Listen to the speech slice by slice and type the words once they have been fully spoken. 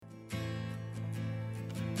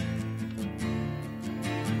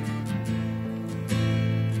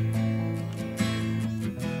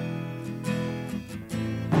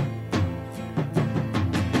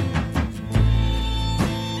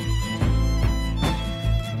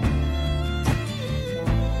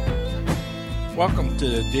Welcome to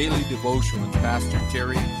the Daily Devotion with Pastor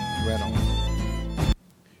Terry Reynolds.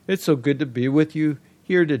 It's so good to be with you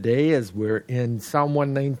here today as we're in Psalm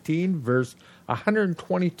 119, verse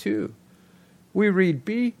 122. We read,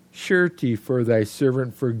 "Be surety for thy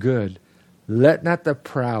servant for good. Let not the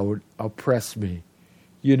proud oppress me."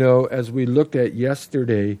 You know, as we looked at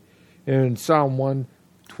yesterday in Psalm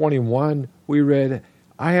 121, we read,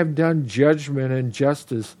 "I have done judgment and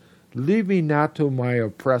justice. Leave me not to my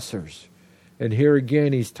oppressors." And here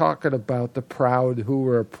again, he's talking about the proud who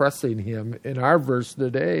were oppressing him. In our verse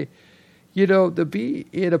today, you know, to be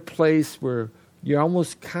in a place where you're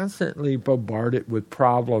almost constantly bombarded with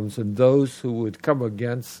problems and those who would come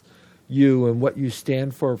against you and what you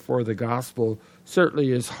stand for the gospel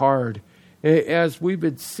certainly is hard. As we've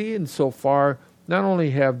been seeing so far, not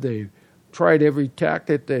only have they tried every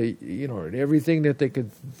tactic and everything that they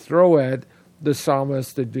could throw at the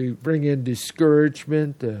psalmist to bring in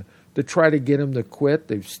discouragement, to try to get him to quit.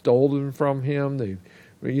 They've stolen from him. They've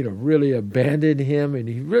really abandoned him, and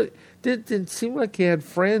he really didn't seem like he had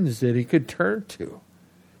friends that he could turn to.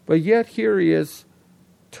 But yet here he is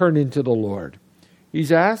turning to the Lord.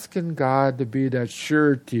 He's asking God to be that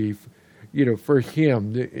surety, for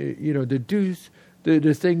him, to do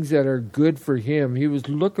the things that are good for him. He was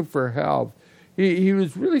looking for help. He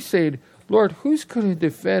was really saying, "Lord, who's going to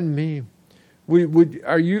defend me?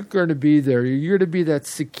 Are you going to be there? You're going to be that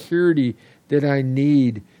security that I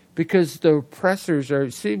need?" Because the oppressors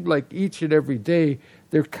seem like each and every day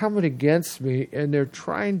they're coming against me and they're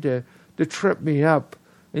trying to trip me up.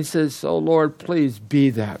 And he says, "Oh Lord, please be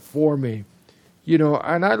that for me."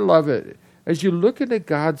 And I love it. As you look into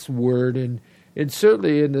God's word, and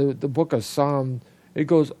certainly in the book of Psalm, it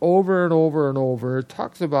goes over and over and over. It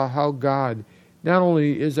talks about how God not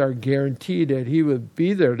only is our guarantee that he would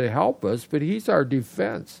be there to help us, but he's our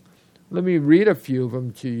defense. Let me read a few of them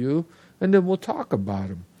to you, and then we'll talk about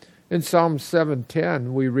them. In Psalm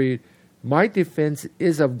 7:10, we read, "My defense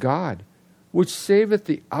is of God, which saveth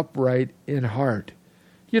the upright in heart."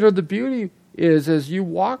 The beauty is, as you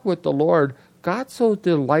walk with the Lord, God so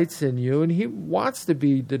delights in you, and he wants to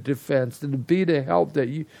be the defense and to be the help that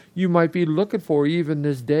you might be looking for even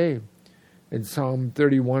this day. In Psalm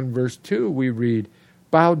 31, verse 2, we read,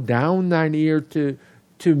 "Bow down thine ear to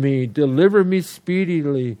me, deliver me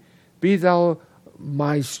speedily. Be thou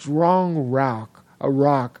my strong rock, a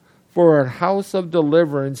rock, for a house of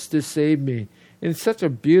deliverance to save me." And such a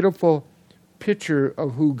beautiful picture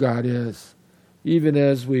of who God is. Even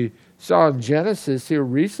as we saw in Genesis here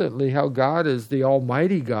recently, how God is the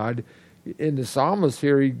Almighty God. In the psalmist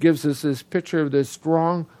here, he gives us this picture of this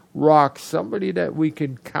strong rock, somebody that we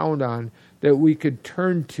can count on, that we could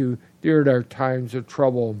turn to during our times of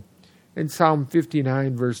trouble. In Psalm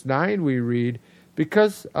 59, verse 9, we read,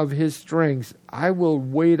 "Because of his strength, I will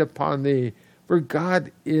wait upon thee, for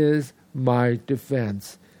God is my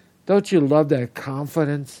defense." Don't you love that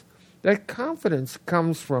confidence? That confidence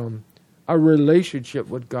comes from a relationship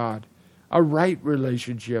with God, a right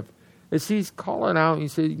relationship. As he's calling out, he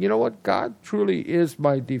says, "You know what? God truly is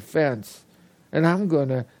my defense. And I'm going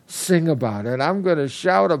to sing about it. I'm going to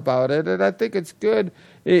shout about it." And I think it's good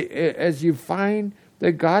as you find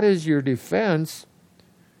that God is your defense.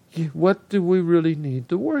 What do we really need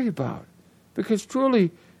to worry about? Because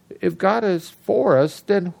truly, if God is for us,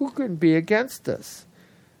 then who can be against us?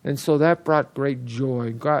 And so that brought great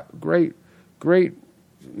joy, great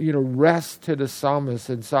rest to the psalmist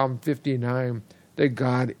in Psalm 59, that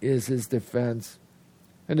God is his defense.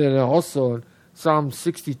 And then also in Psalm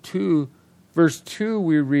 62, verse 2,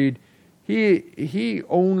 we read, He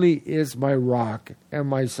only is my rock and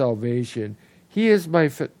my salvation. He is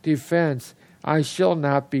my defense. I shall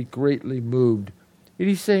not be greatly moved. And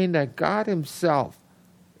he's saying that God himself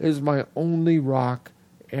is my only rock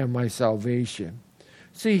and my salvation.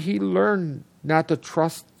 See, he learned not to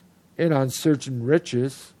trust in uncertain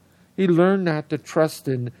riches. He learned not to trust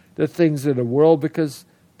in the things of the world because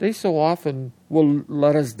they so often will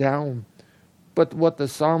let us down. But what the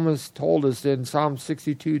psalmist told us in Psalm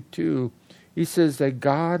 62:2, he says that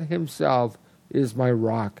God himself is my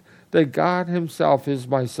rock, that God himself is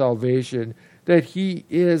my salvation, that he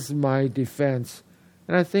is my defense.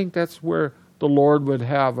 And I think that's where the Lord would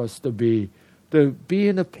have us to be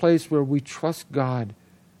in a place where we trust God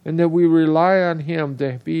and that we rely on him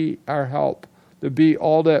to be our help, to be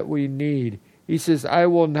all that we need. He says, "I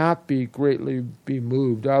will not be greatly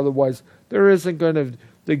moved." Otherwise, there isn't going to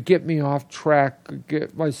get me off track,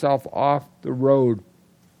 get myself off the road.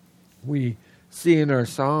 We see in our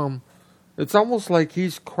psalm, it's almost like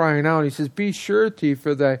he's crying out. He says, "Be surety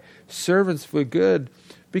for thy servants for good,"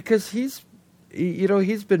 because he's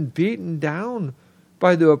been beaten down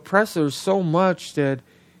by the oppressor so much that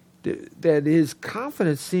his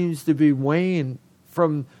confidence seems to be weighing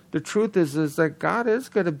from the truth is that God is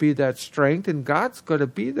going to be that strength and God's going to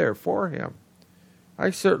be there for him. I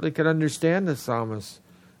certainly can understand the psalmist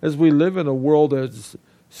as we live in a world that's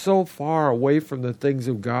so far away from the things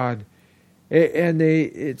of God. And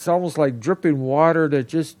it's almost like dripping water that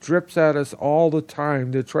just drips at us all the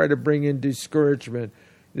time to try to bring in discouragement.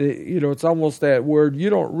 It's almost that word, you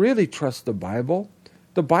don't really trust the Bible.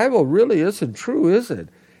 The Bible really isn't true, is it?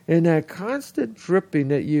 And that constant dripping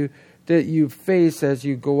that you face as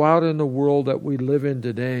you go out in the world that we live in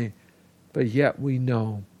today. But yet we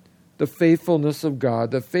know the faithfulness of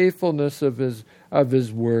God, the faithfulness of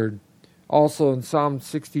His Word. Also in Psalm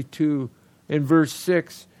 62, in verse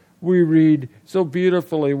 6, we read so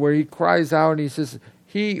beautifully where he cries out and he says,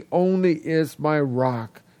 He only is my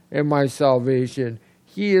rock and my salvation.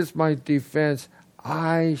 He is my defense.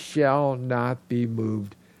 I shall not be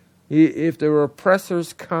moved. If the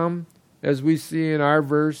oppressors come, as we see in our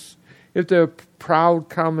verse, if the proud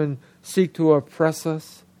come and seek to oppress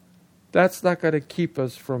us, that's not going to keep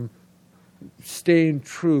us from staying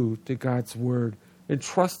true to God's Word and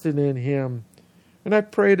trusting in Him. And I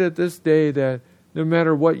pray that this day that no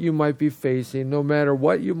matter what you might be facing, no matter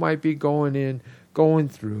what you might be going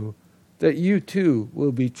through, that you too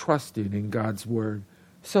will be trusting in God's Word.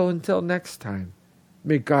 So until next time,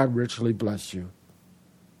 may God richly bless you.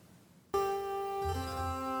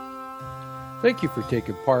 Thank you for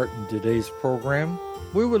taking part in today's program.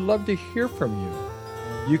 We would love to hear from you.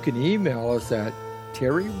 You can email us at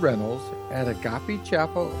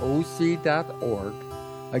terryreynolds@agapechapeloc.org.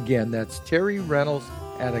 Again, that's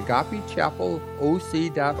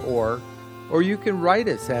terryreynolds@agapechapeloc.org. Or you can write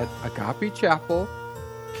us at Agape Chapel,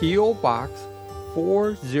 P.O. Box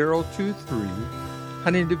 4023,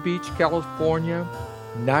 Huntington Beach, California,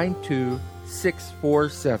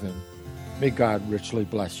 92647. May God richly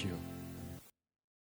bless you.